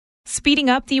Speeding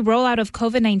up the rollout of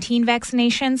COVID-19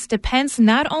 vaccinations depends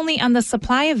not only on the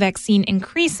supply of vaccine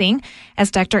increasing,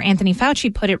 as Dr. Anthony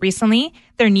Fauci put it recently,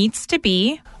 there needs to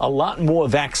be a lot more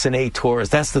vaccinators.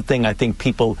 That's the thing I think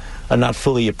people are not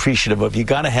fully appreciative of. You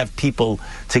got to have people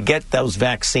to get those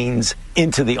vaccines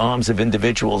into the arms of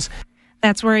individuals.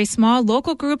 That's where a small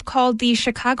local group called the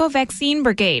Chicago Vaccine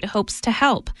Brigade hopes to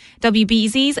help.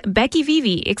 WBEZ's Becky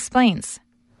Vevea explains.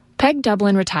 Peg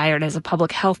Dublin retired as a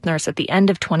public health nurse at the end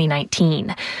of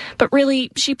 2019. But really,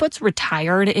 she puts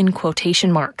retired in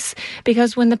quotation marks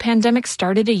because when the pandemic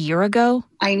started a year ago,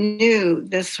 I knew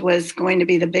this was going to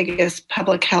be the biggest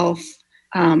public health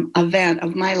event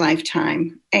of my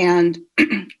lifetime and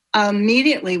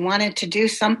immediately wanted to do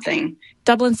something.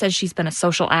 Dublin says she's been a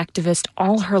social activist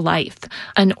all her life,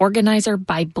 an organizer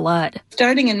by blood.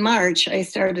 Starting in March, I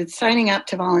started signing up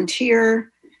to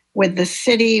volunteer with the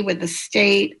city, with the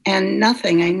state, and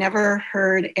nothing. I never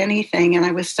heard anything, and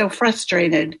I was so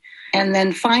frustrated. And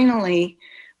then finally,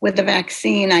 with the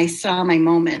vaccine, I saw my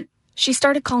moment. She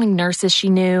started calling nurses she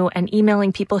knew and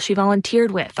emailing people she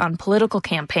volunteered with on political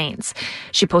campaigns.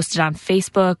 She posted on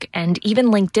Facebook and even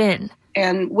LinkedIn.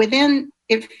 And within,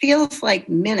 it feels like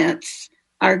minutes,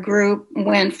 our group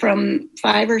went from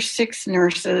 5 or 6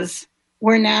 nurses.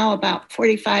 We're now about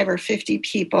 45 or 50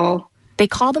 people. They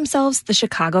call themselves the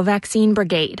Chicago Vaccine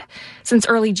Brigade. Since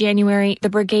early January, the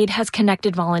brigade has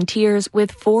connected volunteers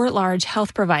with 4 large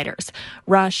health providers,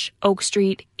 Rush, Oak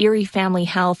Street, Erie Family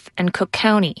Health, and Cook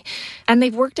County. And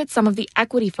they've worked at some of the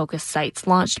equity-focused sites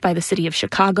launched by the city of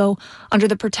Chicago under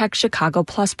the Protect Chicago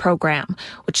Plus program,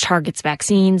 which targets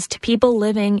vaccines to people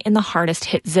living in the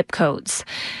hardest-hit zip codes.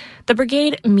 The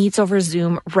brigade meets over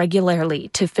Zoom regularly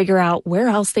to figure out where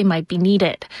else they might be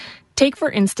needed. Take,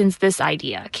 for instance, this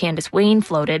idea Candace Wayne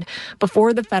floated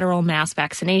before the federal mass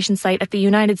vaccination site at the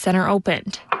United Center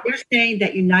opened. They're saying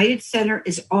that United Center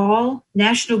is all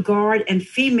National Guard and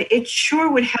FEMA. It sure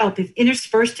would help if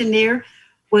interspersed in there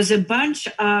was a bunch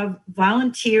of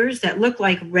volunteers that look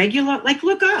like regular, like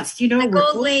look us, you know. Like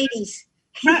old ladies.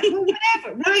 Right,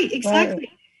 whatever, right, exactly.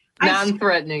 Right.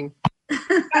 Non-threatening.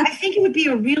 I think it would be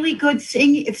a really good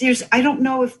thing if there's, I don't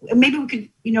know if, maybe we could,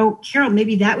 you know, Carol,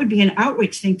 maybe that would be an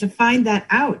outreach thing to find that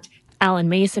out. Alan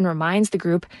Mason reminds the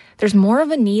group there's more of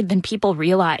a need than people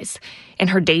realize. In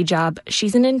her day job,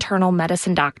 she's an internal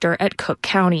medicine doctor at Cook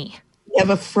County. We have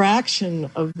a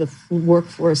fraction of the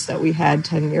workforce that we had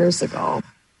 10 years ago.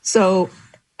 So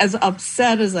as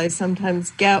upset as I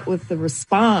sometimes get with the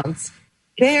response,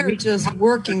 they're just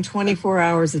working 24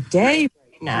 hours a day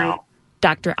right now.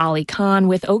 Dr. Ali Khan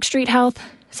with Oak Street Health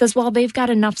says while they've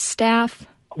got enough staff,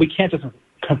 we can't just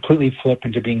completely flip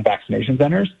into being vaccination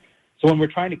centers. So when we're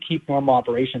trying to keep normal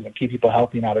operations and keep people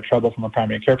healthy and out of trouble from a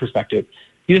primary care perspective,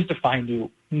 you just have to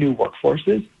find new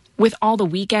workforces. With all the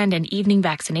weekend and evening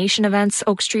vaccination events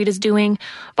Oak Street is doing,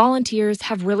 volunteers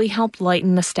have really helped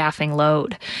lighten the staffing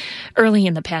load. Early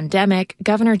in the pandemic,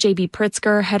 Governor J.B.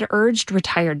 Pritzker had urged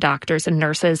retired doctors and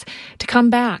nurses to come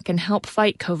back and help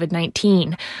fight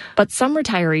COVID-19. But some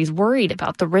retirees worried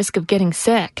about the risk of getting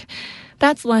sick.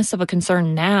 That's less of a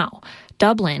concern now.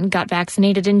 Dublin got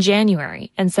vaccinated in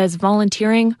January and says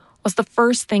volunteering was the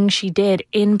first thing she did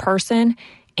in person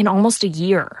in almost a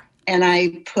year. And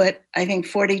I put, I think,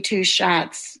 42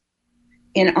 shots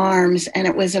in arms, and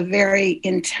it was a very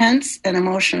intense and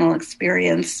emotional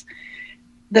experience.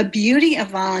 The beauty of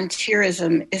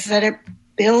volunteerism is that it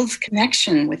builds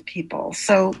connection with people.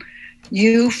 So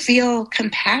you feel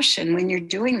compassion when you're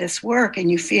doing this work,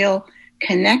 and you feel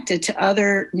connected to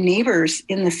other neighbors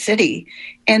in the city.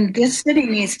 And this city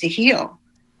needs to heal.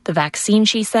 The vaccine,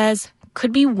 she says,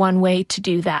 could be one way to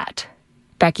do that.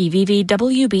 Becky Vevea,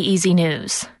 WBEZ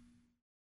News.